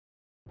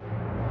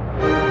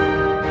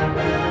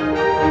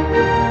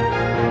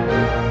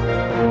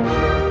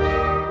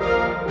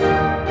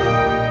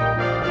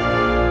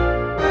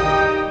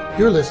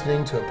You're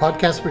listening to a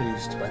podcast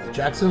produced by the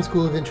Jackson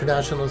School of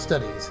International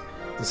Studies,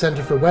 the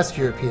Center for West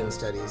European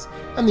Studies,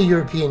 and the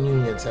European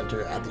Union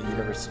Center at the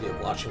University of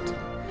Washington.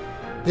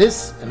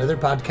 This and other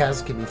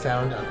podcasts can be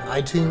found on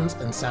iTunes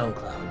and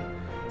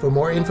SoundCloud. For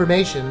more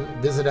information,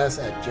 visit us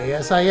at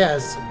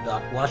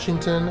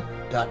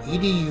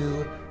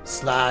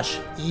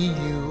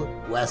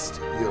jsis.washington.edu/EU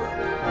West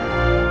Europe.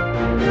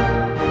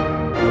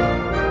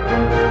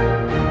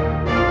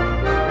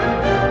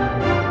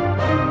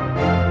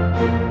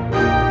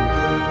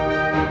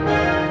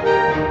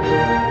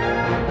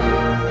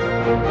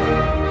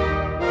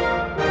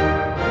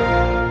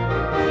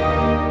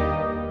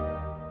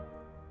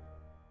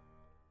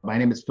 My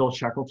name is Phil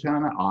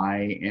Shackleton.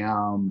 I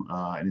am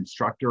an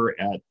instructor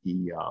at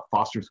the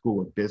Foster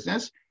School of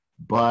Business,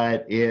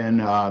 but in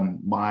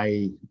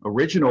my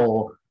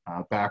original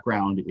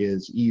background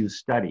is EU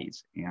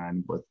Studies,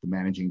 and was the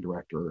managing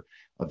director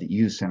of the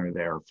EU Center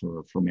there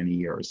for many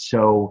years.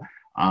 So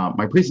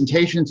my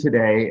presentation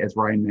today, as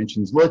Ryan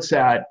mentions, looks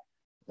at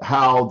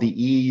how the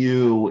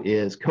EU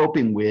is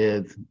coping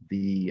with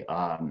the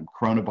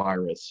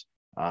coronavirus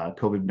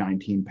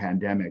COVID-19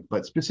 pandemic,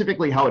 but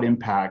specifically how it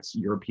impacts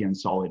European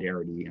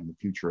solidarity and the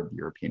future of the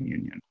European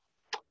Union.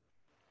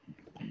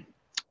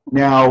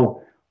 Now,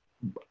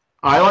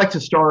 I like to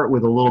start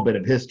with a little bit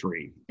of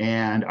history,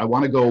 and I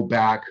want to go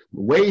back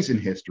ways in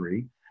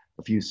history,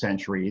 a few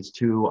centuries,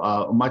 to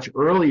a much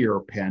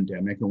earlier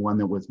pandemic, and one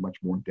that was much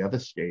more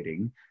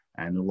devastating,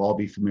 and it'll all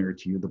be familiar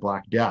to you, the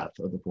Black Death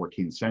of the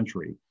 14th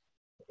century.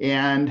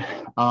 And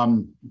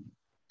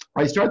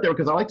I start there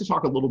because I like to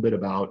talk a little bit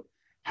about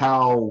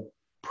how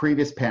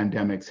previous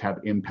pandemics have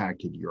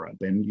impacted Europe.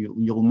 And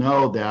you'll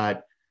know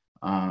that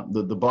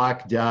the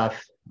Black Death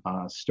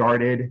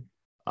started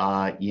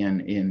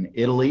in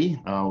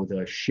Italy with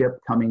a ship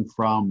coming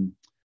from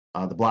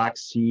the Black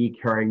Sea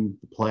carrying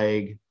the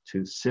plague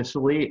to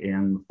Sicily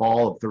in the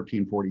fall of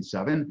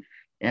 1347.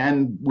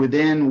 And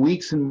within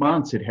weeks and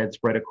months, it had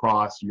spread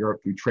across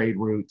Europe through trade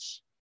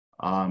routes,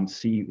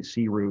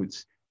 sea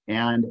routes.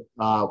 And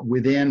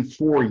within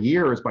 4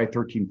 years, by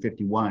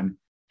 1351,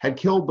 had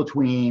killed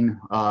between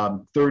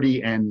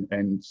 30 and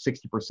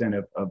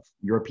 60% of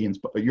European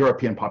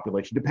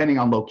population, depending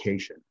on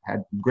location.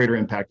 Had greater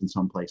impact in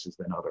some places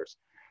than others.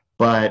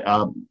 But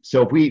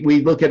so if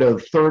we look at a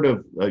third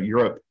of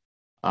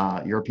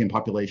European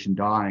population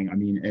dying, I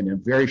mean, in a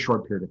very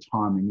short period of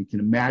time, and you can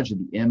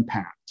imagine the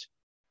impact.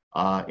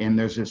 And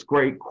there's this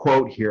great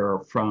quote here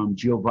from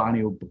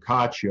Giovanni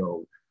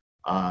Boccaccio,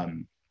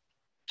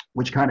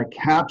 which kind of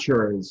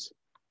captures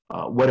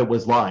what it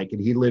was like,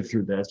 and he lived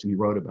through this and he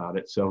wrote about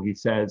it. So he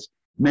says,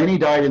 "Many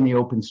died in the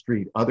open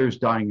street, others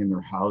dying in their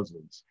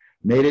houses,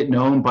 made it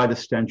known by the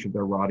stench of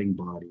their rotting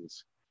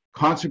bodies.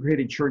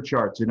 Consecrated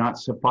churchyards did not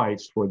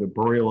suffice for the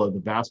burial of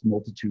the vast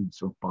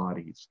multitudes of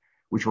bodies,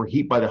 which were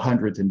heaped by the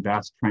hundreds in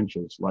vast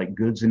trenches, like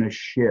goods in a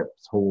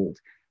ship's hold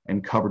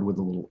and covered with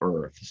a little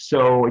earth."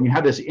 So, and you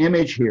have this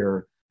image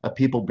here of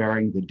people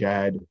burying the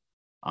dead,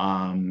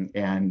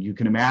 and you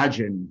can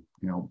imagine,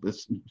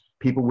 this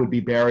people would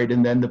be buried,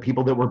 and then the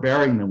people that were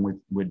burying them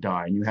would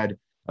die. And you had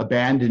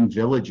abandoned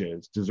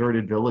villages,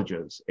 deserted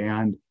villages.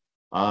 And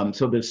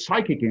so the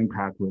psychic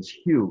impact was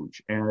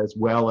huge, as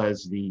well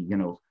as the,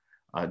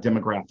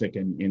 demographic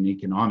and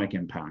economic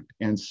impact.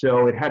 And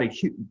so it had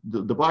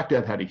the Black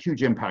Death had a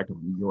huge impact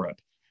on Europe.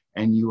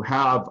 And you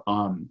have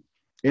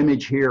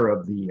image here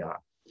of the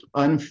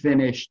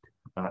unfinished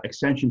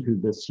extension to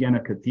the Siena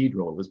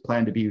Cathedral. It was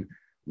planned to be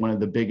one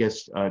of the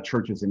biggest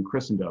churches in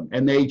Christendom,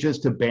 and they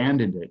just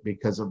abandoned it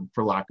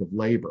for lack of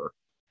labor.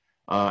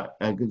 I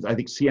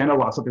think Siena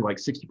lost something like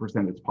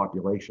 60% of its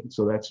population,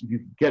 so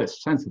you get a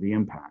sense of the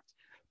impact.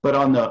 But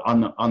on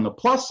the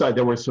plus side,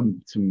 there were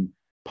some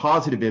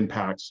positive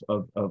impacts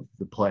of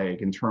the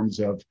plague in terms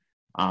of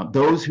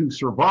those who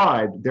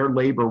survived. Their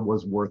labor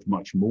was worth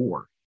much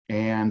more,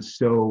 and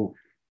so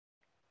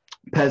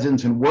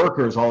peasants and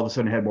workers all of a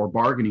sudden had more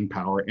bargaining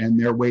power, and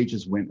their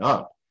wages went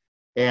up.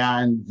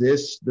 And the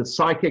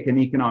psychic and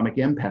economic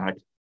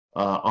impact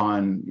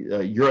on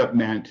Europe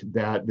meant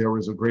that there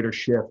was a greater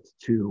shift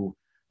to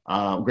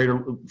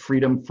greater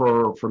freedom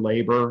for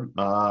labor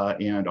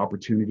and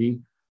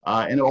opportunity.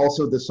 And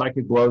also the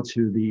psychic blow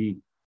to the,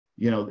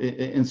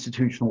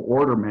 institutional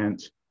order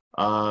meant,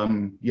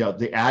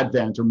 the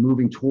advent or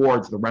moving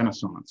towards the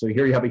Renaissance. So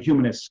here you have a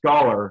humanist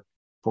scholar,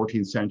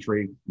 14th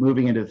century,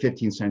 moving into the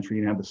 15th century,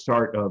 and have the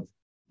start of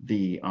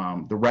the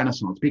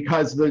Renaissance,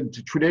 because the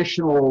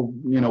traditional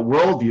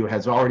worldview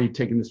has already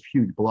taken this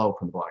huge blow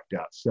from the Black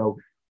Death. So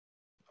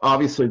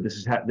obviously this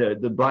is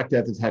the Black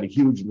Death has had a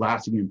huge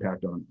lasting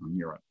impact on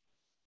Europe.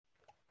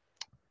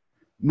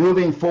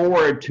 Moving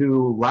forward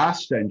to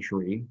last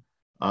century,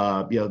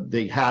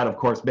 they had, of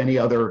course, many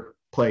other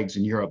plagues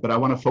in Europe, but I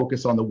want to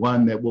focus on the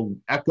one that will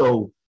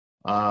echo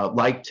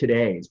like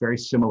today. It's very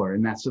similar,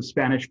 and that's the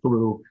Spanish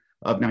flu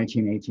of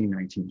 1918,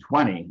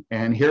 1920.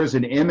 And here's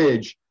an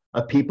image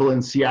of people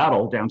in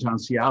Seattle, downtown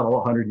Seattle,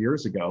 100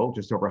 years ago,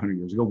 just over 100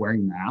 years ago,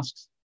 wearing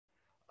masks.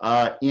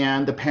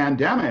 And the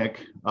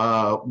pandemic,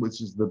 which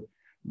is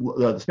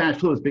the Spanish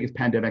flu is the biggest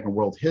pandemic in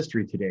world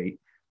history to date,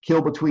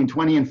 killed between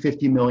 20 and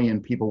 50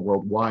 million people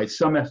worldwide,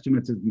 some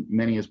estimates as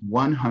many as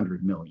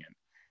 100 million.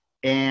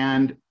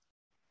 And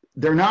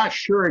they're not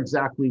sure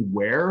exactly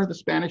where the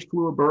Spanish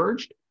flu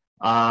emerged,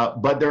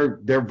 but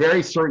they're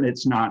very certain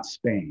it's not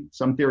Spain.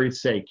 Some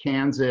theories say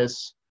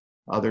Kansas,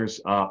 others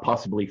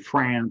possibly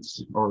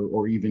France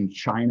or even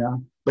China.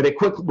 But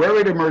where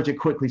it emerged, it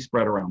quickly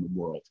spread around the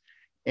world.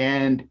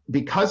 And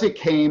because it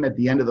came at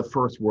the end of the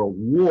First World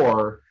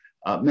War,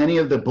 many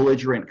of the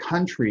belligerent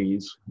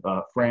countries,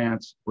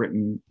 France,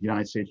 Britain,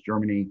 United States,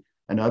 Germany,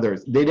 and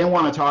others, they didn't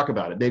want to talk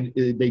about it.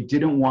 They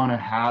didn't want to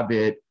have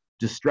it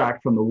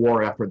distract from the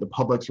war effort. The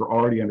publics were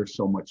already under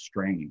so much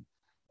strain.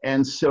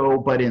 And so,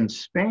 but in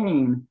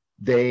Spain,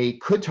 they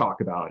could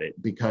talk about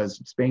it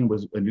because Spain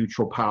was a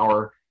neutral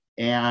power.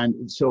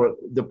 And so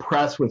the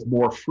press was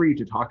more free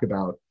to talk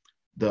about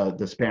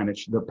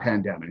the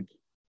pandemic.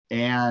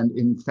 And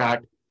in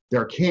fact,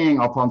 their king,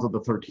 Alfonso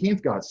XIII,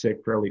 got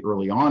sick fairly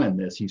early on in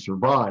this. He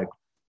survived,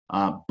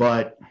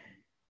 but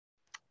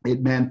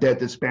it meant that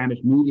the Spanish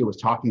media was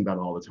talking about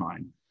it all the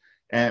time,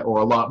 or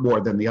a lot more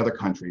than the other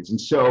countries.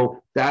 And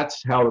so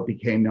that's how it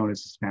became known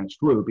as the Spanish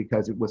flu,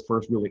 because it was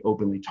first really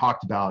openly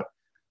talked about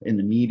in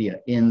the media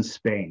in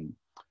Spain.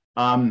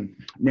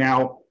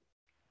 Now,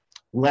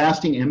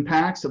 lasting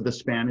impacts of the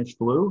Spanish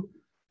flu,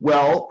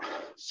 well,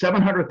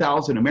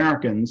 700,000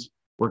 Americans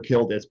were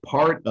killed as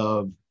part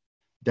of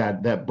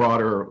that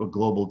broader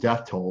global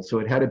death toll. So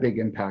it had a big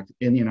impact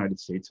in the United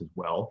States as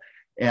well.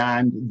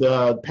 And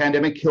the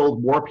pandemic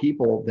killed more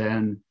people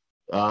than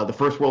the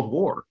First World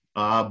War.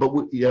 But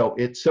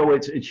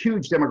it's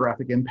huge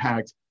demographic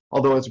impact,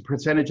 although as a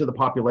percentage of the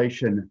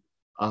population,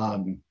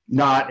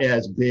 not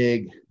as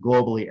big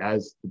globally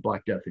as the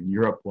Black Death in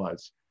Europe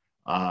was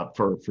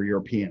for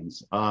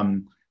Europeans.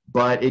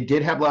 But it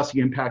did have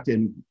lasting impact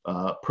in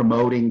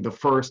promoting the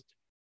first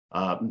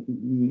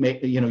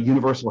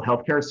universal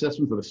healthcare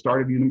systems, or the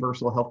start of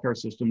universal healthcare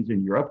systems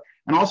in Europe,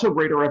 and also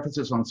greater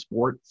emphasis on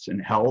sports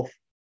and health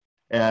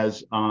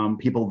as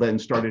people then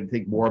started to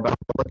think more about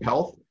public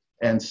health.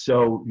 And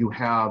so you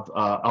have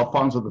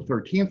Alfonso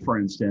XIII, for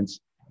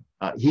instance,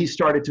 he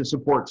started to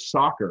support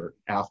soccer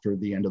after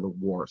the end of the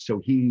war.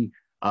 So he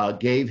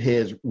gave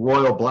his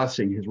royal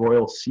blessing, his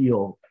royal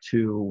seal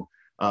to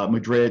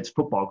Madrid's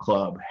football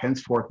club,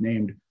 henceforth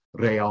named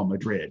Real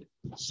Madrid.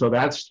 So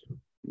that's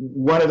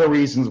one of the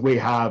reasons we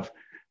have,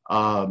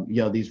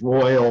 these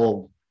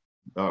royal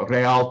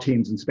Real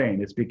teams in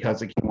Spain. It's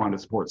because they wanted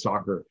to support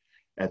soccer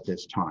at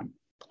this time.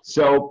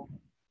 So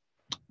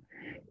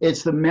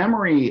it's the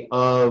memory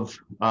of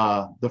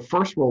the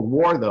First World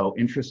War, though,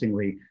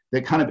 interestingly,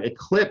 that kind of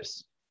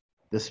eclipsed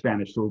the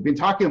Spanish flu. We've been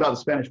talking about the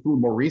Spanish flu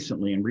more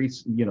recently, and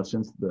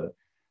since the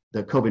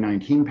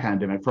COVID-19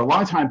 pandemic. For a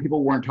long time,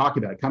 people weren't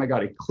talking about it. It kind of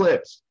got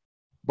eclipsed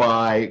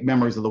by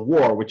memories of the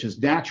war, which is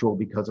natural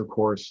because, of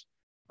course,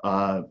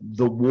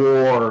 the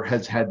war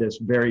has had this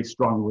very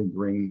strong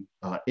lingering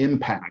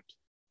impact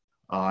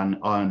on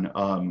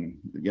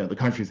the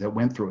countries that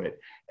went through it.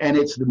 And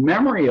it's the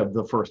memory of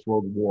the First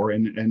World War,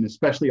 and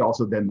especially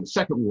also then the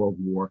Second World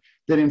War,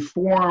 that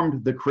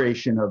informed the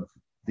creation of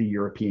the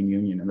European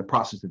Union and the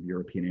process of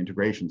European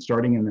integration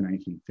starting in the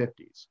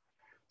 1950s.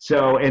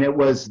 So, and it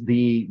was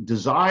the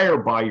desire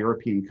by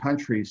European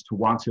countries to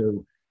want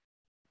to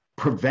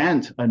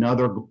prevent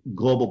another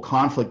global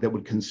conflict that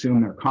would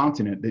consume their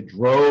continent that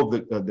drove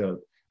the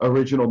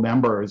original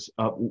members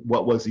of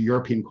what was the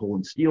European Coal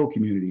and Steel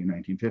Community in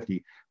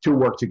 1950 to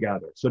work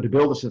together. So to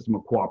build a system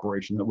of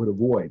cooperation that would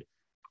avoid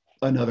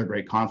another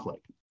great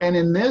conflict. And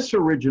in this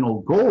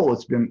original goal,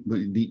 it's been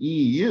the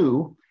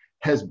EU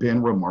has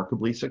been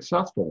remarkably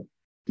successful.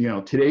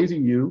 Today's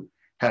EU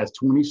has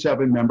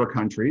 27 member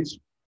countries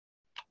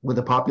with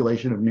a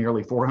population of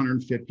nearly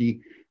 450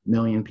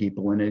 million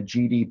people and a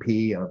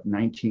GDP of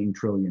 $19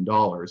 trillion.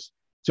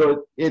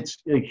 So it's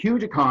a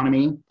huge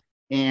economy.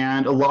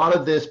 And a lot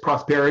of this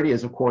prosperity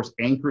is, of course,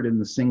 anchored in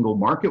the single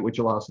market, which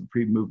allows the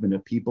free movement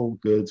of people,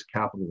 goods,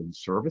 capital, and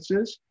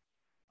services.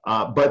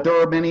 But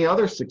there are many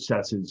other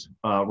successes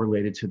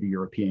related to the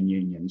European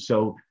Union.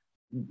 So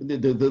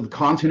the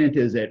continent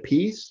is at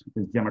peace,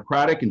 is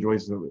democratic,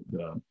 enjoys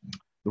the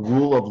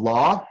rule of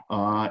law,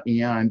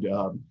 and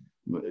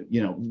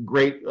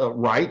great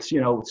rights.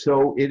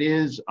 So it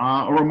is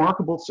a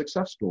remarkable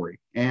success story.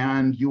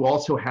 And you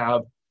also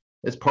have,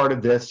 as part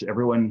of this,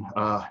 everyone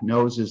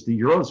knows, is the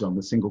Eurozone,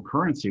 the single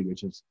currency,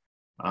 which is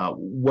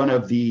one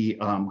of the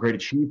great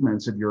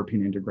achievements of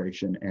European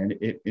integration. And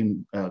it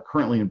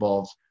currently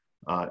involves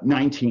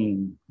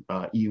 19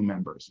 EU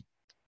members.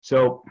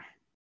 So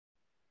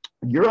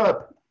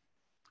Europe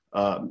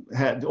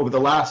had, over the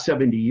last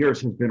 70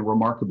 years, has been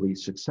remarkably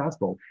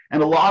successful.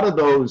 And a lot of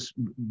those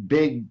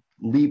big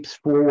leaps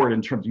forward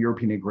in terms of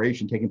European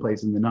integration taking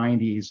place in the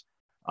 90s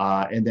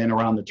and then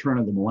around the turn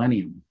of the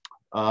millennium.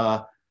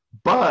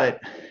 But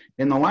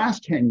in the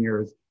last 10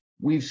 years,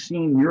 we've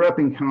seen Europe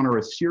encounter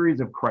a series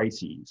of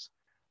crises,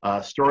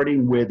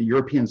 starting with the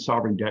European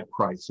sovereign debt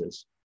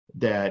crisis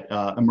that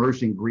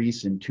emerged in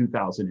Greece in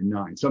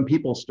 2009. Some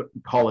people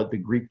call it the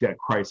Greek debt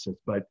crisis,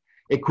 but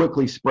it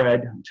quickly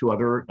spread to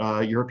other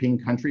European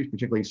countries,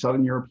 particularly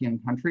Southern European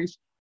countries,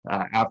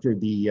 after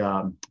the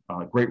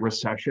Great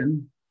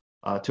Recession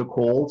took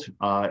hold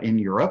in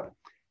Europe.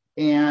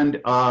 And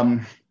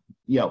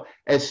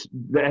as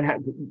that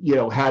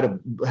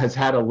has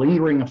had a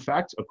lingering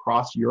effect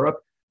across Europe,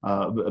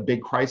 a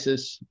big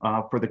crisis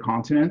for the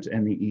continent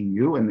and the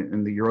EU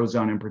and the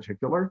Eurozone in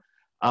particular.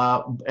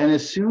 And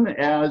as soon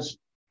as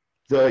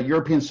the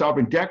European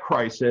sovereign debt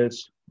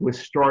crisis was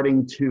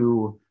starting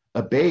to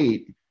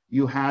abate,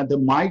 you had the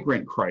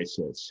migrant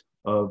crisis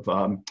of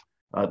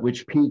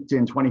which peaked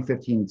in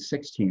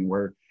 2015-16,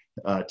 where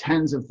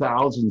tens of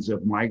thousands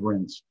of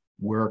migrants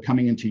were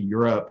coming into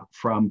Europe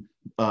from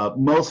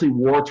mostly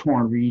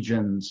war-torn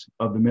regions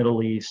of the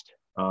Middle East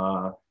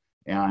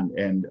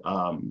and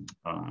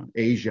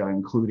Asia,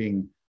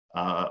 including,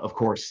 of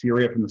course,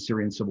 Syria from the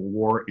Syrian civil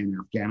war and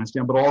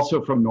Afghanistan, but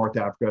also from North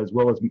Africa, as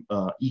well as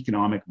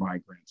economic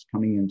migrants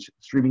coming in,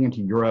 streaming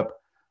into Europe,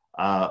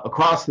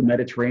 across the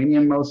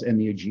Mediterranean most and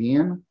the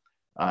Aegean,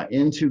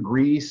 into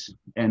Greece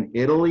and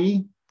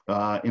Italy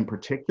in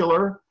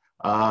particular,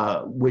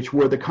 which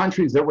were the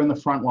countries that were in the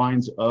front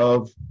lines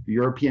of the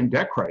European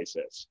debt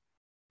crisis.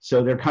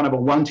 So they're kind of a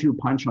 1-2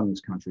 punch on these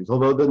countries.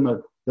 Although then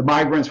the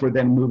migrants were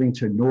then moving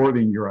to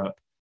Northern Europe,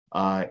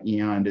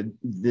 and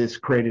this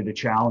created a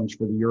challenge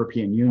for the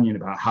European Union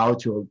about how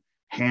to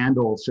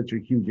handle such a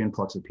huge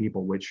influx of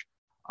people, which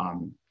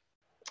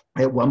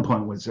at one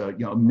point was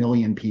 1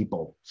 million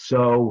people.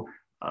 So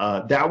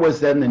that was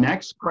then the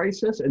next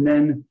crisis. And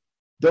then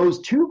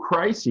those two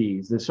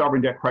crises, the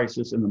sovereign debt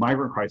crisis and the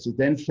migrant crisis,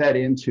 then fed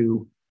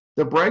into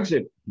the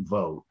Brexit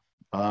vote.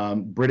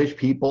 British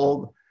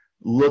people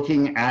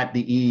looking at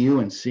the EU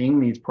and seeing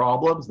these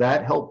problems,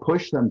 that helped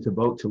push them to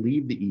vote to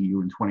leave the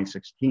EU in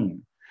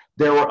 2016.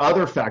 There were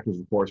other factors,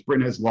 of course.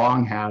 Britain has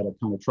long had a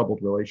kind of troubled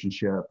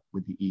relationship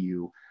with the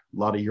EU, a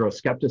lot of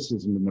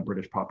Euroscepticism in the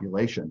British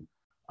population.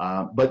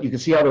 But you can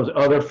see how those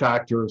other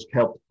factors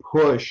helped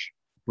push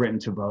Britain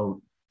to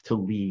vote to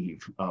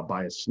leave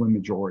by a slim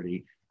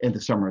majority in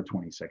the summer of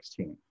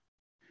 2016.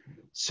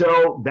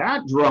 So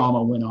that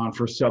drama went on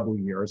for several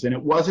years, and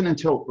it wasn't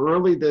until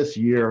early this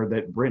year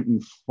that Britain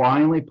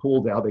finally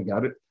pulled out. They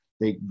got it.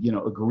 They,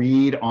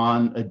 agreed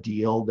on a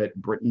deal that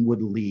Britain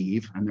would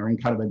leave, and they're in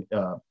kind of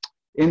an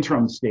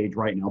interim stage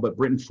right now. But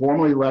Britain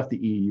formally left the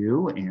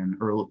EU in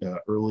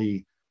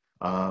early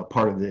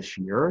part of this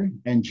year,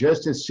 and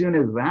just as soon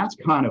as that's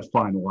kind of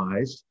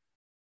finalized,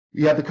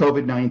 you have the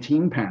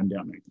COVID-19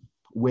 pandemic,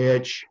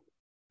 which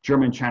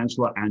German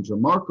Chancellor Angela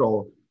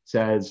Merkel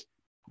says,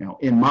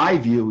 in my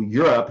view,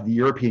 Europe, the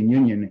European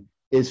Union,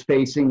 is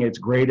facing its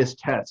greatest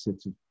test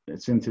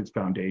since its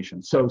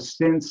foundation. So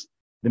since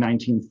the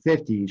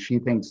 1950s, she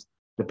thinks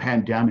the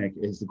pandemic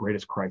is the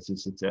greatest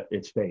crisis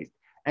it's faced.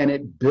 And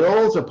it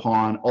builds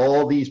upon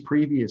all these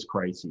previous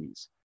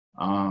crises,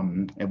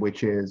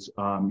 which is,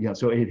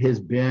 so it has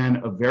been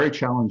a very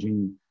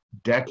challenging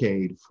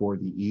decade for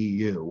the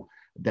EU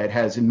that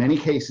has in many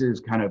cases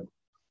kind of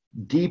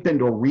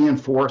deepened or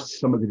reinforced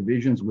some of the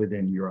divisions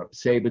within Europe,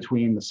 say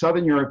between the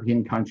Southern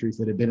European countries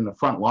that have been in the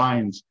front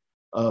lines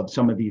of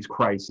some of these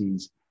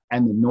crises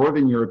and the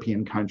Northern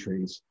European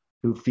countries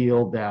who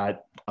feel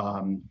that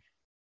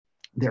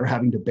they're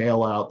having to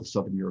bail out the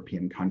Southern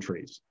European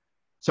countries.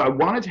 So I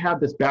wanted to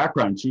have this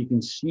background so you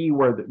can see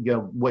where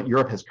what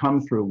Europe has come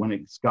through when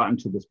it's gotten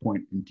to this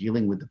point in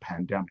dealing with the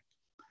pandemic.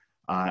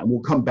 And we'll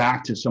come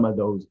back to some of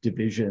those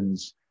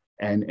divisions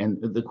and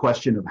the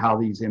question of how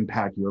these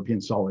impact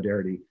European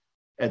solidarity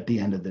at the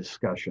end of the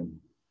discussion.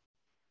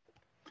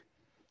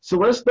 So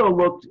let's though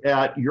look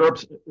at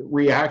Europe's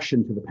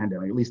reaction to the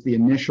pandemic, at least the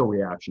initial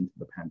reaction to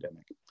the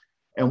pandemic.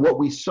 And what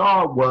we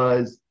saw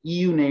was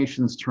EU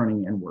nations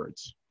turning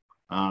inwards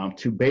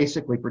to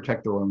basically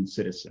protect their own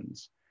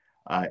citizens.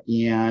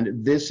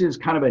 And this is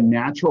kind of a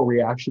natural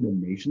reaction of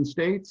nation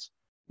states.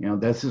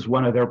 This is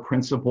one of their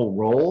principal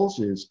roles,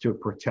 is to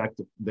protect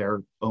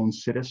their own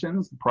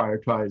citizens,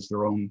 prioritize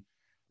their own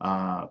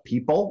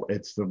people.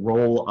 It's the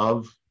role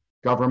of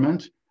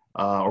government,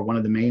 or one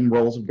of the main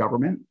roles of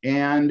government.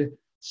 And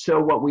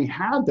so what we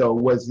had, though,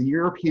 was the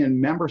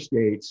European member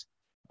states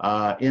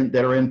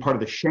that are in part of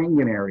the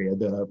Schengen area,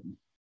 the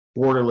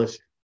borderless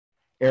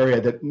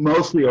area that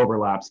mostly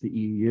overlaps the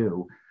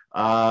EU.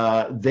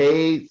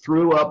 They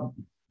threw up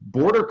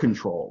border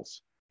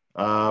controls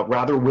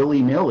rather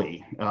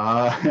willy-nilly,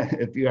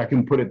 if I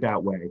can put it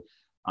that way.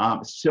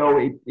 So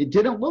it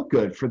didn't look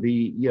good for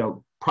the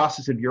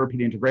process of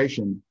European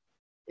integration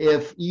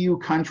if EU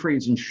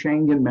countries and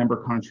Schengen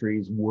member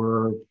countries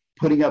were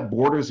putting up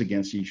borders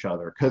against each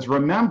other. Because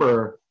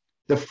remember,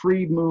 the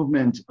free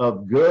movement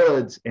of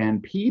goods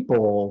and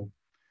people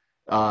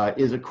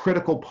is a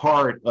critical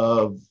part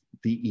of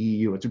the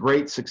EU. It's a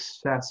great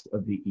success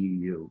of the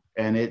EU.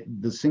 And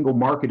the single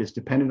market is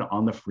dependent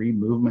on the free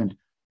movement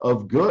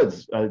of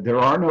goods. There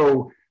are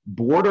no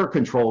border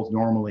controls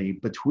normally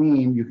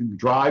you can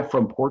drive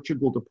from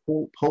Portugal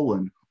to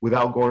Poland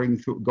without going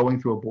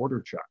through a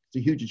border check.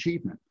 It's a huge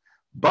achievement.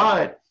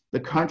 But the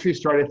countries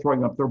started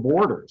throwing up their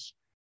borders.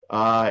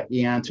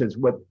 And to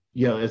what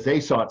as they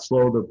saw it,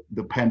 slow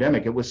the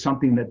pandemic. It was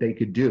something that they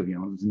could do. It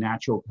was a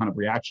natural kind of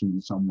reaction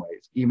in some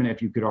ways, even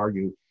if you could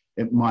argue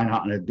it might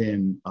not have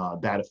been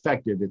that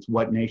effective. It's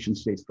what nation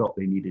states felt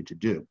they needed to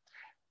do.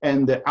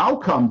 And the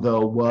outcome,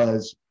 though,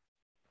 was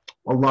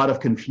a lot of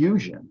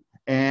confusion.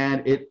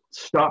 And it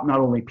stopped not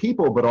only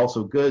people, but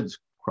also goods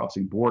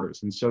crossing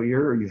borders. And so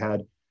here you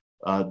had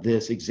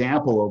this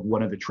example of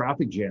one of the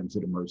traffic jams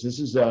that emerged. This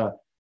is a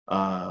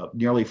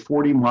nearly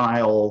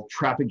 40-mile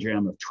traffic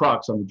jam of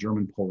trucks on the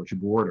German-Polish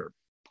border.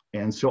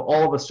 And so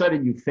all of a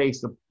sudden you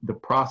face the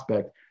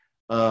prospect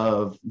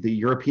of the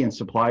European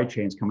supply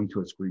chains coming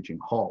to a screeching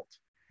halt,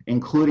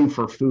 including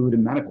for food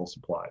and medical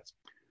supplies.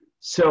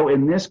 So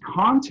in this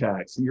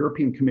context, the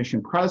European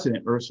Commission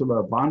President,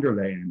 Ursula von der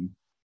Leyen,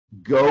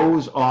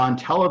 goes on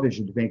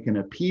television to make an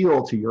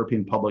appeal to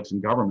European publics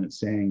and governments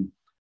saying,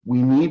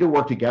 we need to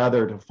work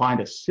together to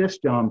find a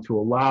system to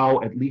allow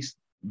at least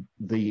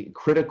the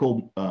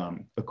critical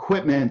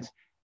equipment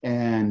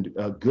and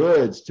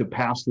goods to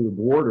pass through the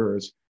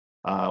borders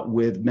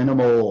with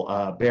minimal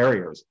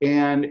barriers.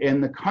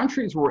 And the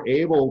countries were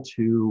able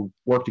to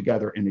work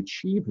together and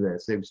achieve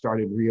this. They've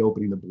started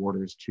reopening the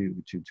borders to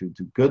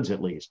goods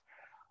at least.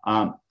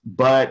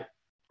 But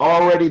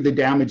already the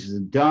damage is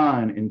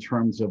done in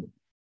terms of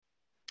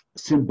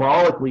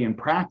symbolically and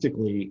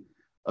practically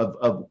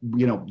of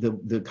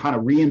the kind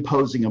of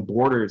reimposing of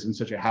borders in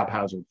such a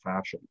haphazard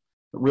fashion.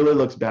 It really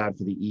looks bad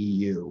for the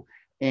EU.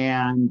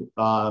 And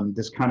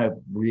this kind of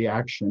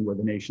reaction where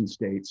the nation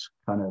states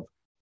kind of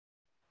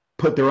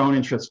put their own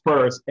interests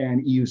first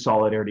and EU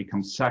solidarity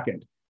comes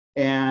second.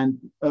 And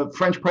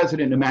French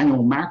President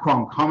Emmanuel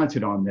Macron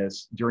commented on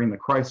this during the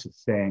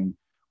crisis, saying,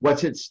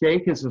 what's at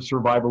stake is the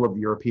survival of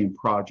the European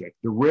project.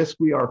 The risk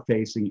we are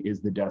facing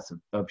is the death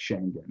of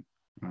Schengen.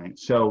 Right?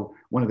 So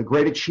one of the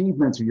great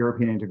achievements of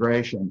European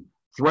integration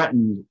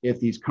threatened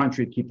if these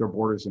countries keep their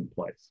borders in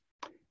place.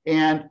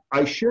 And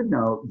I should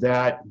note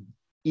that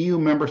EU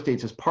member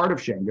states as part of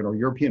Schengen, or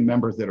European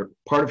members that are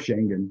part of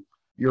Schengen,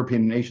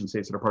 European nation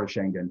states that are part of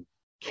Schengen,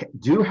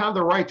 do have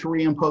the right to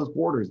reimpose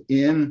borders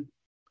in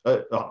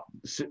a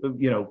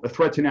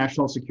threat to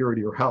national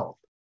security or health.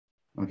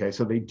 Okay,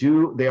 so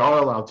they are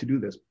allowed to do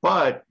this,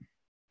 but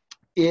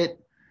it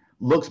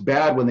looks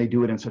bad when they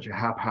do it in such a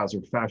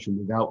haphazard fashion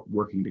without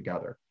working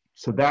together.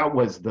 So that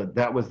was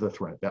the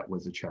threat, that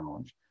was the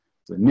challenge.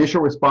 The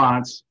initial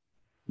response,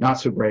 not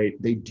so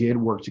great. They did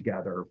work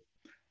together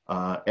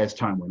as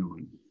time went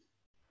on.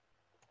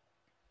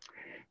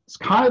 It's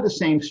kind of the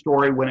same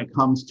story when it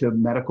comes to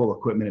medical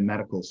equipment and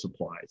medical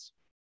supplies.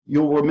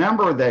 You'll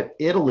remember that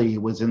Italy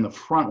was in the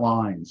front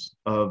lines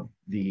of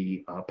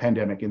the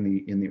pandemic in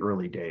the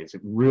early days.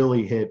 It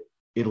really hit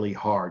Italy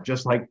hard,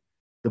 just like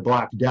the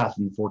Black Death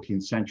in the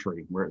 14th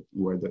century, where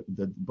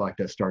the Black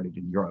Death started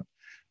in Europe.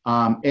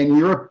 In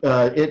Europe,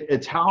 the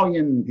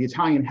Italian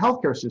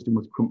healthcare system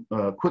was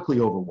quickly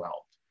overwhelmed.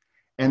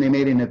 And they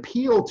made an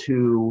appeal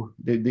to,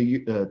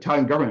 the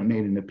Italian government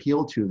made an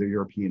appeal to the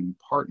European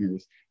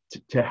partners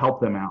to help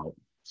them out.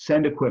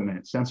 Send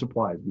equipment, send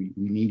supplies, we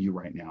need you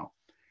right now.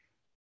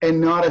 And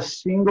not a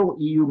single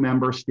EU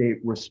member state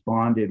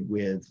responded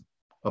with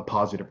a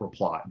positive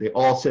reply. They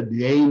all said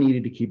they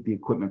needed to keep the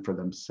equipment for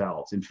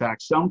themselves. In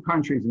fact, some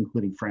countries,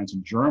 including France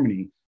and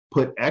Germany,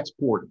 put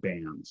export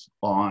bans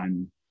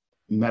on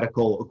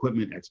medical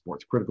equipment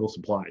exports, critical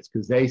supplies,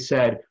 because they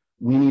said,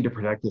 we need to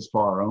protect this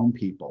for our own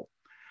people.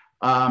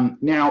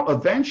 Now,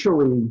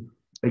 eventually,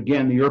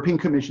 again, the European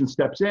Commission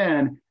steps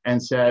in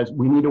and says,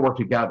 we need to work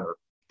together.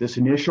 This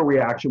initial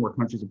reaction where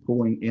countries are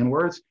pulling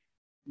inwards,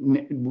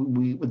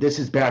 this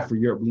is bad for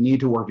Europe. We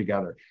need to work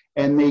together.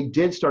 And they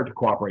did start to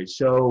cooperate.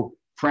 So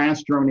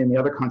France, Germany, and the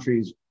other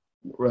countries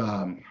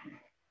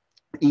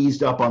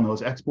eased up on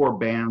those export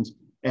bans,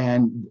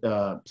 and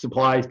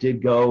supplies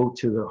did go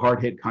to the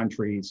hard-hit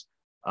countries.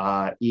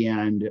 The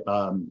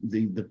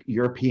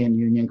European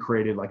Union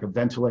created like a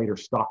ventilator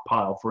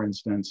stockpile, for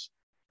instance.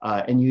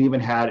 And you even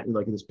had,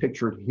 like this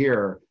picture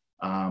here,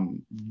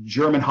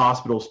 German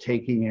hospitals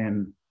taking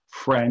in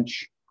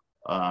French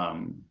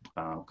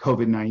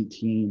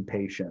COVID-19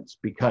 patients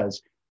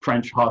because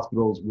French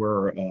hospitals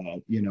were,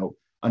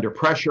 under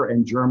pressure,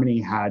 and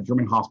German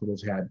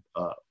hospitals had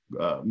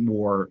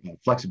more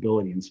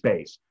flexibility in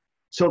space.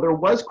 So there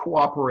was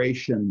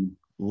cooperation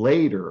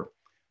later,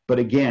 but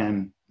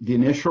again, the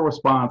initial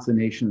response, the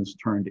nations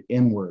turned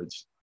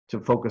inwards to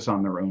focus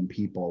on their own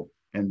people,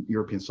 and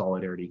European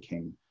solidarity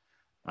came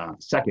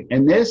second.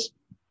 And this,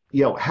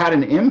 had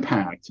an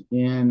impact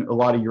in a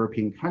lot of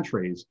European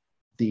countries.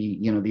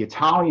 The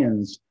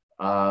Italians,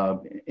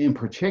 in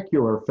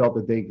particular, felt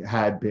that they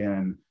had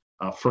been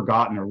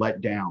forgotten or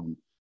let down.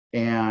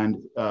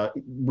 And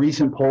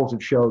recent polls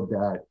have showed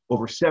that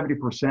over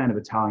 70% of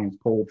Italians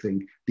polled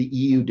think the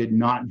EU did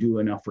not do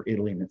enough for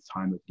Italy in its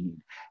time of need.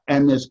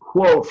 And this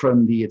quote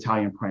from the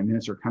Italian Prime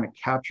Minister kind of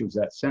captures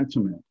that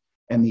sentiment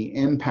and the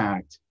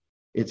impact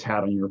it's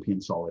had on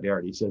European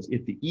solidarity. It says,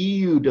 if the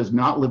EU does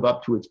not live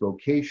up to its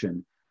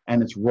vocation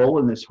and its role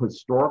in this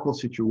historical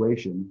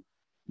situation,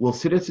 will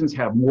citizens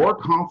have more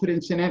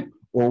confidence in it,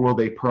 or will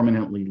they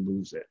permanently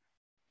lose it?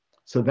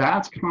 So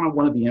that's kind of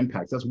one of the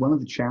impacts. That's one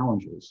of the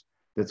challenges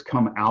that's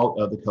come out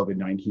of the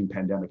COVID-19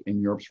 pandemic and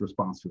Europe's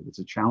response to it. It's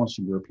a challenge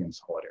to European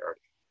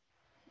solidarity.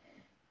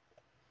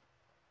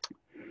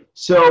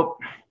 So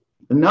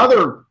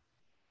another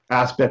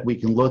aspect we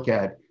can look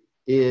at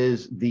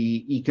is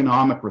the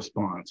economic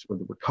response or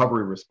the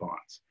recovery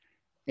response.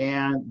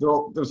 And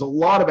there's a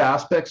lot of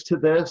aspects to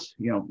this,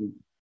 you know,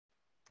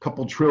 a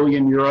couple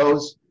trillion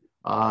euros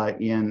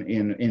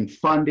in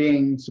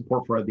funding,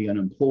 support for the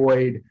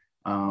unemployed,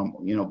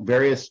 you know,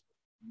 various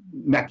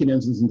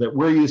mechanisms that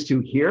we're used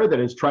to here that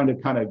is trying to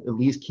kind of at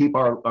least keep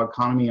our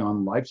economy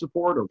on life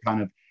support or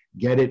kind of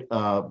get it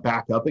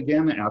back up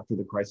again after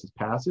the crisis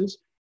passes.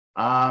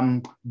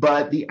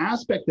 But the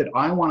aspect that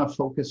I want to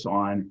focus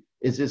on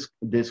is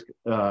this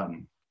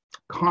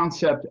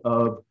concept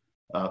of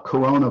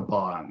corona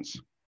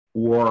bonds,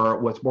 or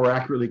what's more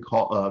accurately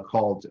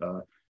called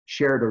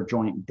shared or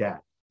joint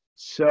debt.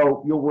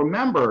 So you'll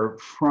remember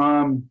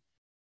from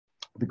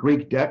the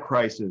Greek debt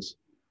crisis,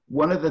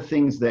 one of the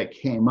things that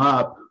came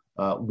up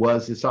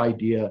was this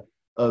idea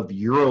of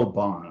euro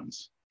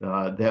bonds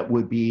that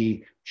would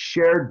be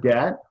shared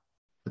debt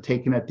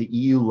taken at the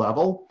EU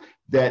level,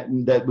 that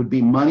would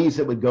be monies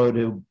that would go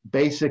to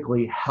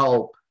basically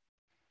help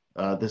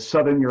the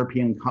Southern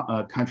European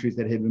countries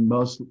that had been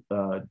most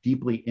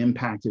deeply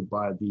impacted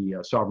by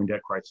the sovereign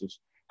debt crisis,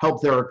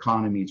 help their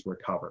economies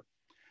recover.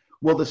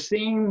 Well, the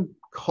same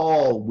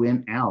call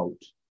went out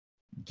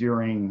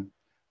during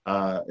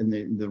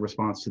in the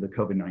response to the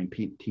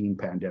COVID-19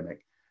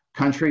 pandemic.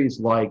 Countries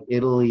like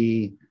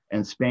Italy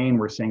and Spain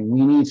were saying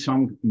we need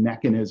some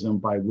mechanism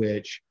by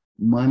which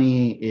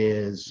money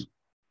is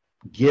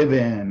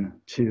given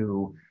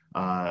to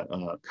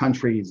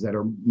countries that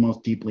are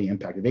most deeply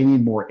impacted. They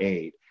need more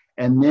aid.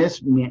 And this,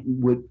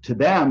 to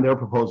them, their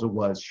proposal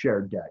was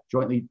shared debt,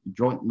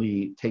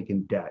 jointly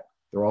taken debt.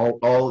 They're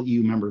all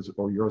EU members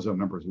or Eurozone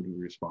members would be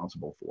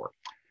responsible for.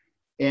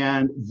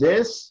 And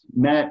this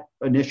met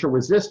initial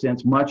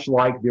resistance, much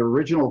like the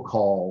original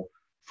call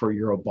for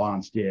Euro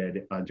bonds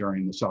did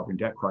during the sovereign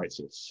debt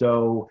crisis.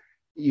 So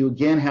you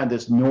again had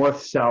this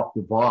north-south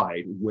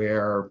divide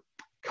where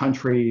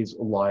countries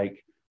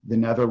like the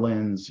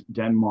Netherlands,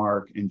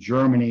 Denmark, and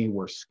Germany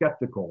were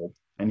skeptical.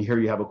 And here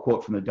you have a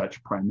quote from the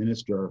Dutch Prime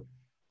Minister.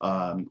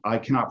 I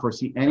cannot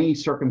foresee any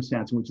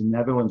circumstance in which the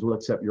Netherlands will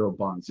accept Euro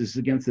bonds. This is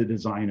against the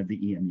design of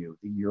the EMU,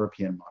 the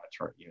European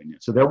Monetary Union.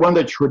 So they're one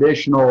of the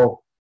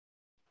traditional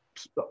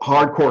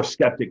hardcore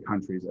skeptic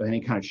countries of any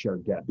kind of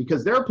shared debt,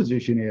 because their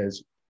position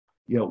is,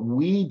 you know,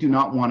 we do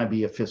not want to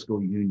be a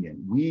fiscal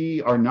union.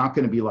 We are not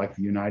going to be like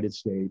the United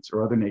States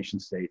or other nation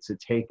states that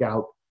take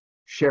out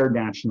shared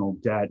national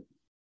debt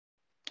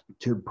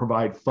to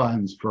provide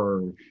funds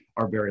for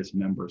our various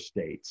member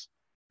states.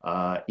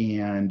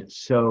 And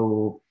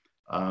so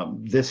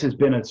this has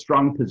been a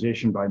strong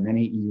position by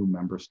many EU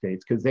member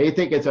states because they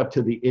think it's up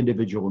to the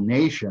individual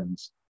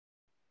nations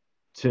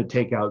to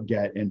take out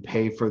debt and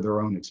pay for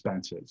their own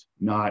expenses,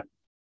 not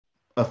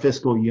a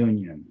fiscal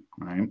union,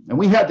 right? And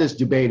we had this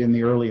debate in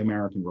the early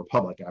American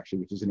Republic, actually,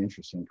 which is an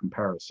interesting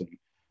comparison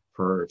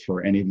for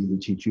any of you who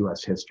teach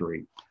US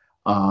history.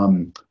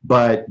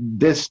 But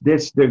there's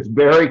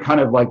very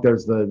kind of like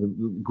there's the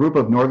group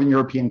of Northern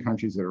European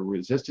countries that are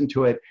resistant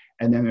to it,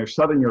 and then there's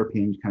Southern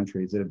European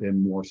countries that have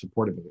been more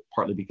supportive of it,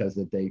 partly because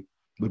that they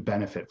would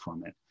benefit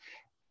from it.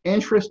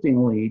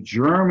 Interestingly,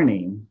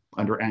 Germany,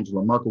 under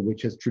Angela Merkel,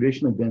 which has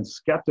traditionally been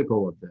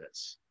skeptical of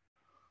this,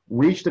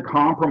 reached a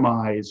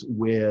compromise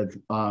with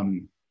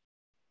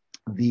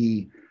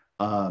the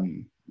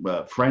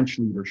French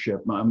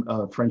leadership,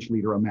 French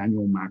leader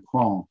Emmanuel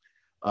Macron,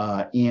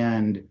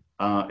 and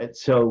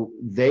so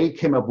they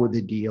came up with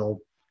a deal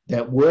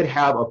that would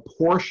have a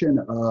portion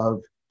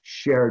of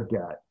shared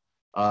debt.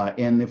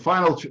 And the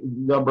final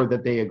number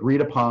that they agreed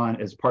upon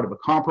as part of a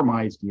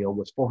compromise deal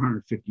was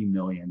 450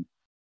 million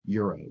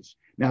euros.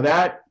 Now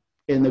that,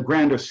 in the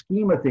grander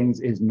scheme of things,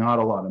 is not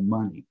a lot of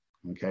money,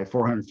 okay,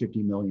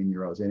 450 million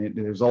euros. And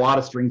there's a lot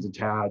of strings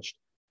attached,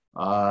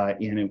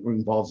 and it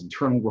involves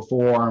internal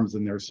reforms,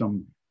 and there's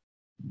some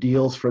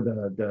deals for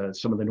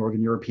some of the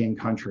Northern European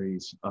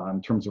countries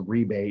in terms of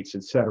rebates,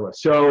 et cetera.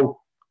 So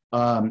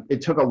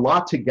it took a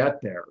lot to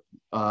get there,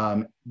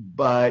 and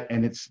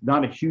it's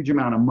not a huge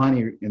amount of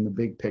money in the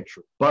big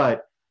picture,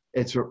 but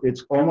it's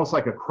almost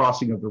like a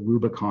crossing of the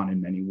Rubicon in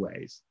many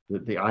ways,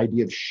 the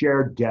idea of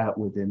shared debt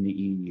within the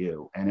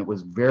EU, and it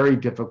was very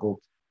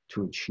difficult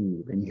to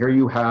achieve. And here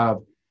you have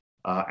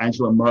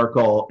Angela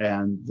Merkel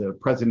and the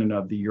president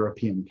of the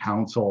European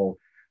Council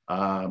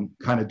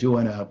kind of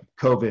doing a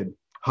COVID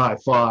high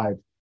five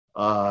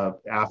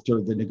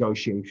after the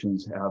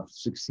negotiations have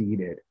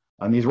succeeded.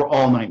 And these were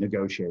all-night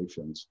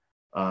negotiations.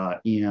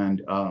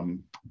 And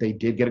they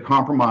did get a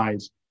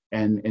compromise.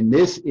 And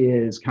this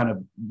is kind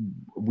of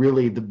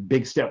really the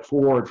big step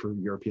forward for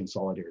European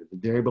solidarity.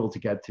 They're able to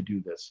get to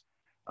do this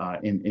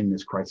in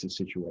this crisis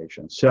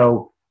situation.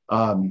 So,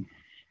 and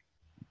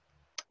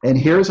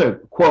here's a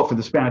quote from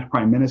the Spanish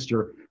Prime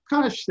Minister,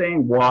 kind of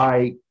saying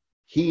why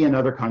he and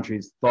other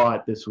countries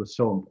thought this was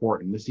so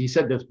important. He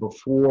said this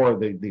before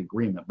the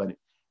agreement, but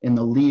in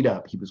the lead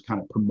up, he was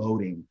kind of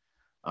promoting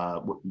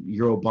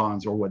Euro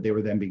bonds, or what they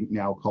were then being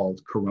now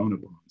called Corona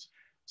bonds.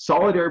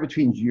 Solidarity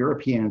between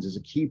Europeans is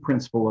a key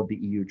principle of the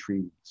EU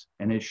treaties,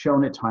 and it's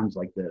shown at times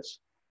like this.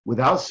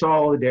 Without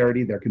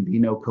solidarity, there can be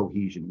no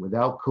cohesion.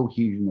 Without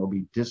cohesion, there'll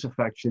be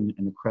disaffection,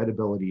 and the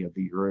credibility of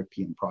the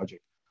European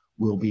project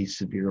will be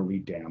severely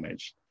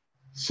damaged.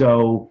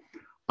 So,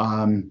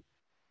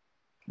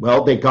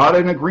 well, they got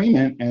an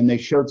agreement and they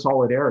showed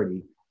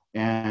solidarity,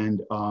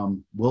 and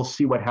we'll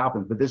see what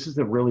happens. But this is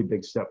a really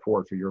big step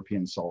forward for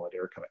European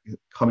solidarity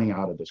coming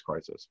out of this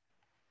crisis.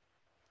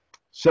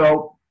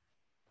 So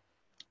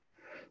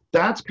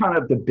that's kind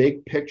of the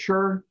big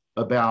picture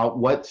about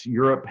what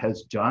Europe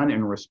has done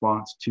in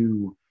response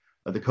to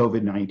the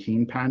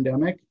COVID-19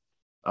 pandemic.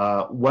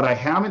 What I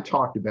haven't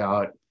talked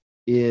about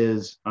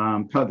is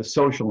kind of the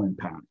social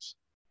impacts.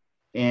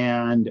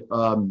 And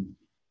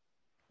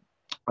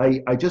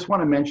I just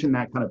want to mention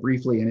that kind of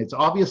briefly, and it's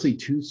obviously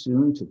too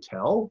soon to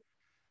tell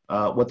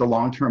what the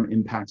long-term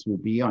impacts will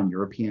be on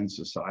European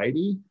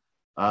society.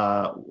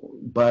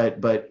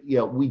 But you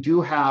know, we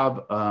do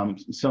have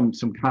some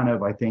kind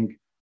of, I think,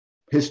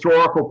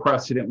 historical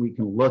precedent we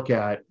can look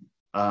at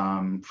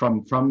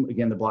from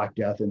again, the Black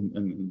Death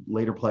and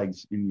later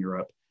plagues in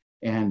Europe.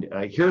 And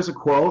here's a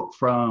quote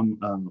from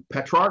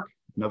Petrarch,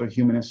 another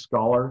humanist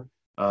scholar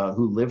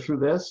who lived through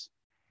this.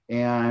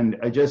 And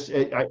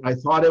I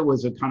thought it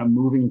was a kind of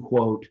moving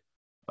quote,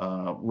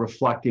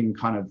 reflecting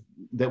kind of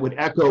that would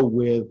echo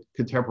with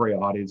contemporary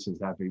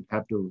audiences after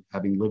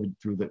having lived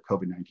through the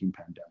COVID-19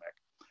 pandemic.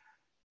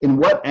 In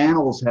what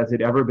annals has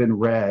it ever been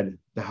read,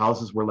 the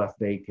houses were left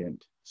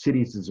vacant,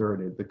 cities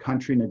deserted, the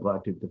country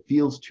neglected, the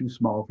fields too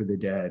small for the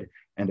dead,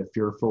 and a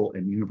fearful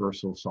and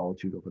universal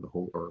solitude over the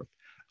whole earth?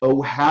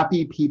 O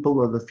happy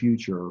people of the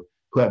future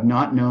who have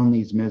not known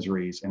these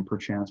miseries, and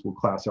perchance will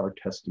class our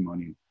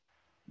testimony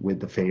with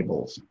the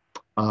fables.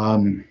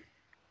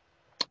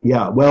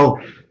 Yeah,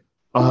 well,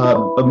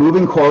 a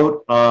moving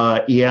quote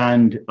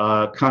and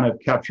kind of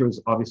captures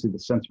obviously the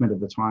sentiment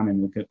of the time,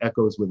 and it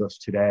echoes with us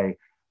today.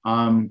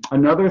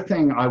 Another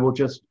thing I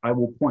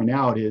will point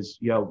out is,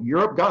 you know,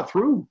 Europe got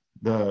through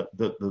the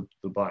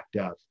Black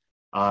Death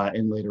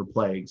and later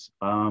plagues,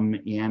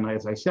 and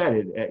as I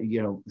said,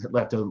 it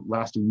left a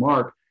lasting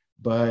mark.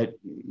 But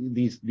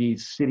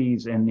these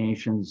cities and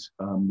nations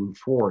moved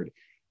forward.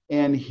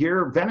 And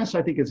here, Venice,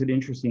 I think, is an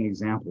interesting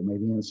example,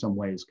 maybe in some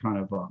ways kind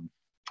of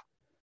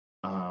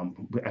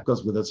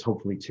echoes with us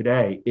hopefully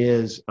today,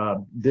 is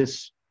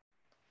this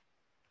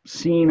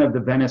scene of the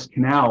Venice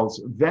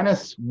canals.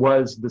 Venice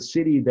was the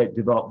city that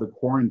developed the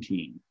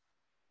quarantine,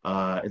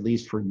 at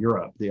least for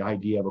Europe, the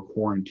idea of a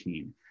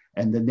quarantine.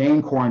 And the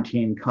name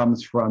quarantine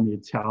comes from the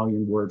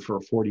Italian word for a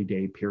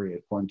 40-day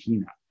period,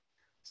 quarantina.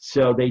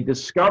 So they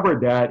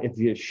discovered that if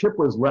the ship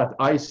was left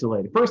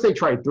isolated, first they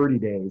tried 30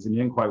 days and it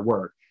didn't quite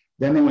work.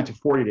 Then they went to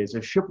 40 days.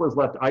 If a ship was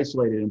left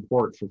isolated in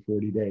port for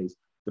 40 days,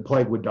 the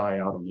plague would die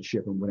out on the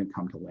ship and wouldn't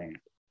come to land.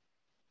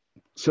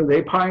 So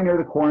they pioneered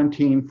a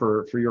quarantine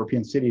for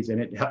European cities,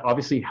 and it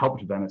obviously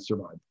helped Venice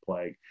survive the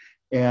plague.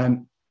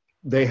 And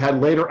they had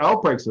later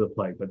outbreaks of the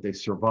plague, but they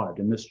survived.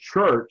 And this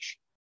church,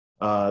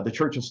 the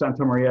Church of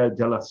Santa Maria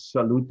della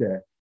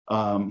Salute,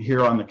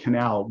 here on the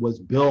canal, was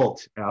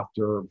built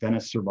after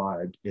Venice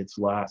survived its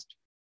last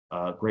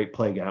great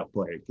plague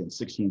outbreak in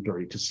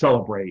 1630 to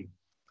celebrate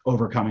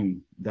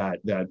overcoming that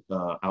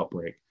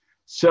outbreak.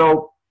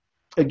 So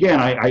again,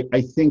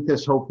 I think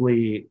this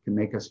hopefully can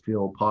make us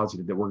feel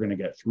positive that we're going to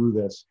get through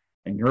this,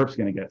 and Europe's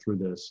going to get through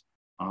this,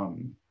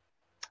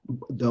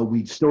 though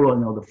we still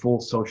don't know the full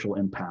social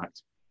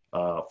impact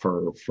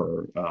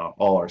for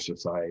all our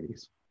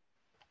societies.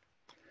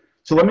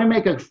 So let me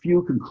make a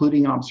few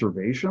concluding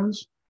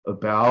observations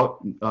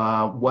about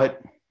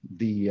what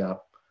the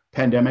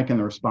pandemic and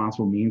the response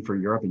will mean for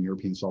Europe and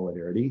European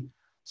solidarity.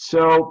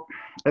 So,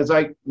 as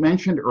I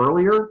mentioned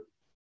earlier,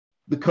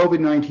 the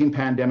COVID-19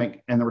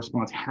 pandemic and the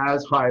response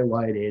has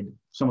highlighted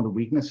some of the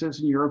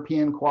weaknesses in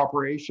European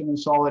cooperation and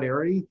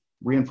solidarity,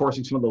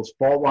 reinforcing some of those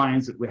fault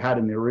lines that we had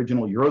in the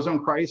original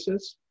Eurozone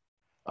crisis,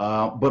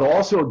 but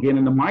also again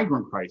in the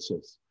migrant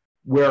crisis,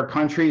 where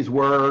countries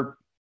were,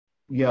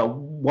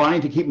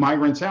 wanting to keep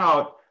migrants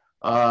out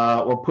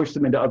or push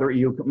them into other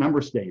EU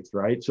member states,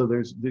 right? So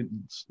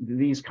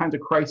these kinds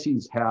of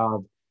crises have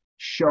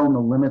shown the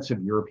limits of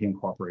European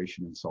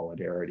cooperation and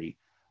solidarity,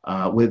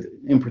 with,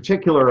 in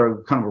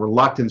particular, kind of a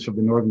reluctance of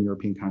the Northern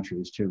European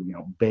countries to,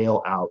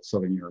 bail out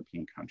Southern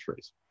European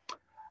countries.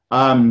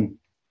 And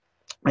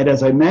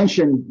as I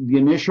mentioned, the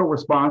initial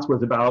response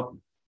was about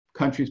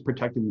countries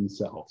protecting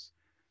themselves.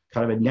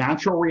 Kind of a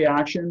natural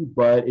reaction,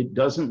 but it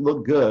doesn't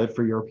look good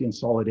for European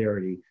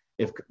solidarity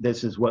if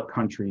this is what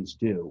countries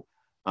do.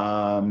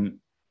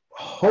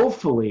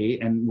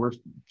 Hopefully, and we're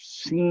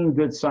seeing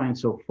good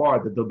signs so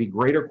far, that there'll be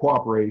greater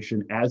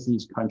cooperation as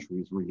these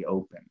countries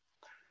reopen.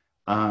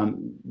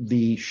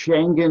 The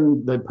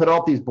Schengen, they put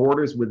out these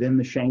borders within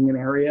the Schengen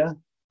area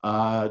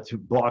to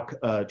block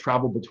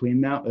travel between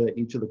them,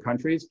 each of the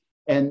countries.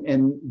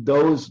 And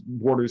those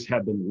borders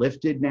have been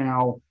lifted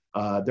now.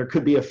 There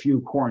could be a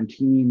few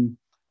quarantine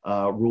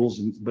rules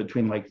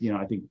between, like,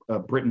 I think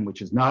Britain,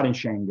 which is not in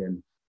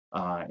Schengen,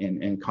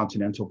 and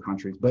continental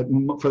countries. But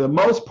for the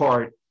most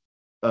part,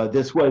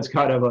 this was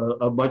kind of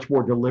a much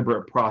more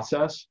deliberate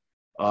process,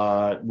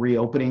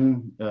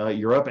 reopening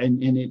Europe,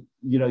 and it,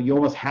 you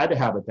almost had to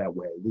have it that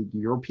way. The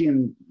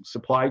European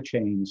supply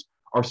chains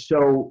are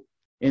so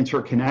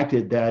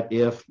interconnected that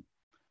if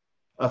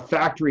a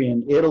factory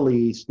in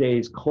Italy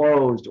stays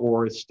closed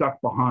or is stuck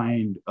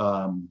behind,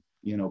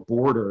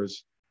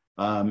 borders,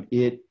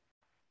 it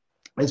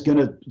is going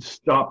to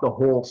stop the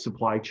whole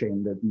supply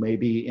chain that may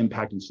be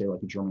impacting, say,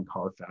 like a German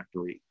car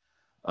factory.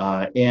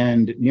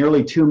 And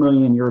nearly 2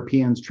 million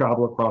Europeans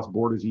travel across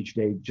borders each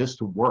day just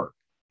to work.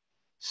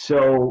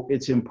 So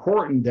it's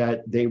important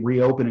that they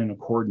reopen in a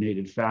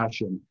coordinated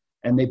fashion.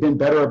 And they've been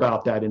better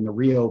about that in the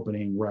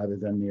reopening rather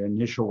than the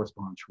initial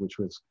response, which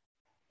was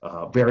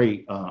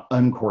very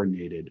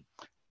uncoordinated.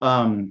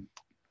 And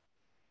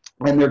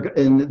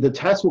the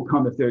tests will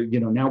come if they're,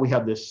 now we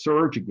have this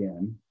surge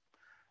again.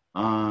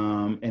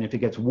 And if it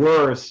gets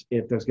worse,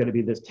 if there's going to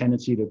be this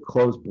tendency to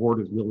close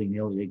borders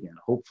willy-nilly again.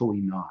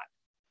 Hopefully not.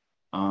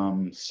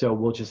 So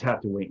we'll just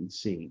have to wait and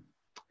see.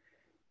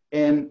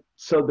 And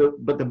so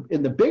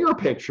in the bigger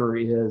picture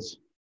is,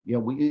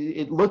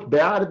 it looked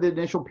bad at the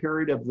initial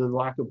period of the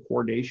lack of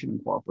coordination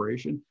and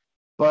cooperation,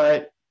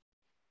 but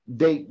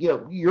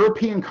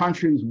European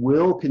countries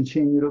will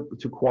continue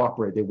to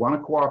cooperate. They want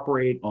to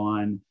cooperate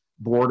on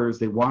borders.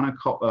 They want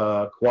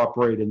to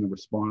cooperate in the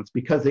response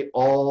because they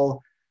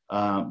all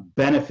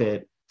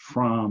benefit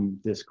from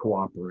this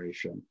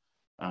cooperation.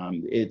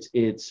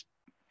 It's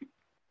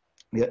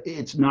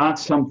not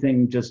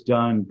something just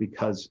done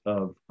because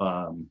of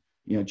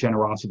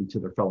generosity to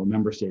their fellow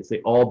member states.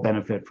 They all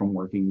benefit from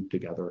working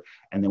together,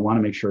 and they want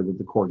to make sure that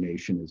the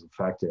coordination is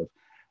effective.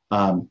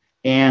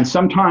 And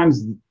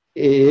sometimes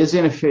it is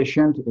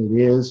inefficient.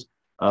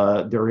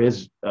 There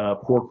is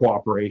poor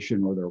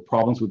cooperation, or there are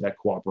problems with that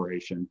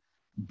cooperation.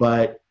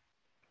 But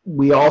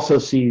we also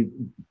see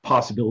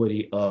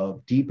possibility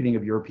of deepening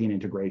of European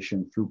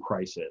integration through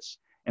crisis.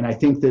 And I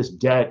think this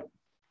debt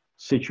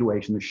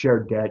situation, the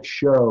shared debt,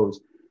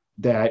 shows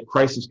that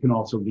crisis can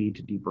also lead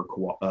to deeper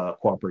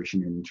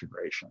cooperation and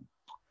integration.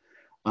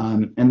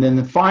 And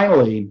then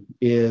finally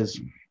is,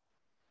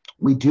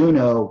 we do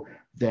know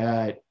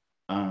that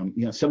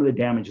some of the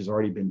damage has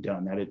already been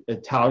done. That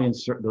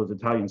those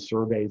Italian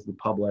surveys, the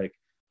public,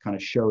 kind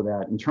of show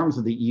that in terms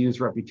of the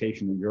EU's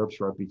reputation and Europe's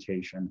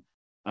reputation,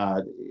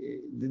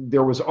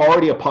 there was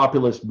already a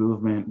populist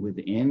movement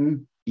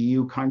within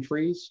EU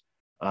countries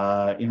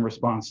in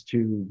response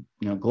to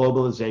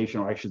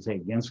globalization, or I should say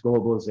against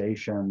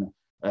globalization,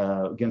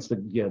 against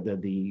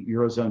the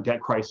Eurozone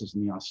debt crisis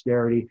and the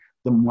austerity,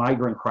 the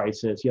migrant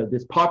crisis.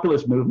 This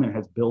populist movement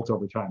has built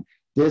over time.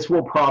 This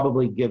will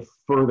probably give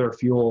further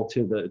fuel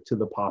to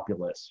the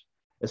populists,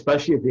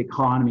 especially if the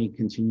economy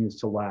continues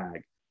to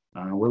lag.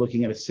 We're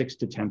looking at a 6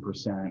 to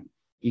 10%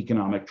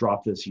 economic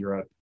drop this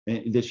year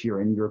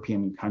in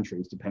European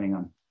countries, depending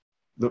on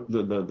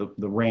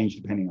the range,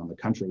 depending on the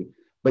country.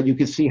 But you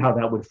can see how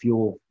that would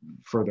fuel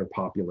further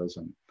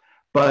populism.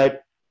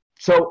 But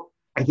so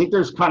I think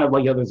there's kind of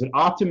there's an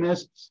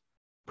optimist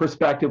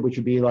perspective, which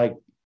would be like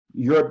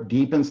Europe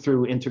deepens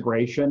through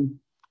integration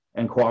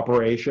and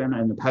cooperation,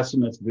 and the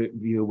pessimist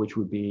view, which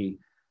would be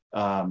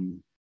that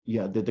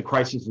the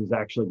crisis is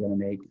actually going to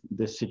make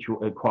this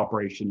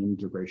cooperation and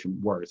integration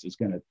worse.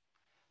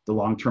 The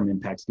long-term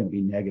impact is going to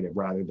be negative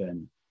rather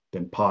than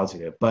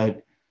positive.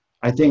 But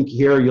I think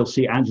here you'll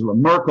see Angela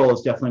Merkel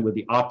is definitely with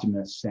the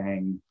optimists,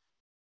 saying,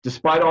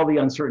 despite all the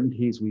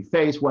uncertainties we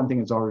face, one thing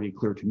is already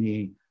clear to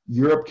me: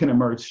 Europe can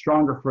emerge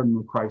stronger from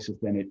the crisis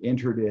than it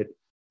entered it.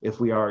 If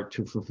we are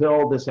to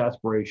fulfill this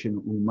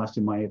aspiration, we must,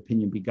 in my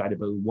opinion, be guided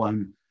by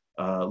one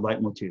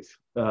leitmotif: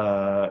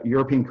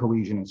 European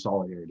cohesion and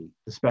solidarity,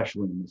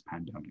 especially in this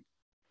pandemic.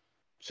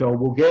 So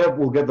we'll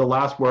give the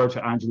last word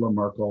to Angela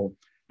Merkel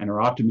and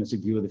her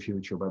optimistic view of the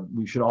future, but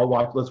we should all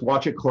let's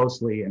watch it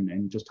closely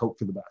and just hope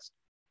for the best.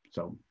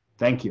 So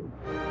thank you.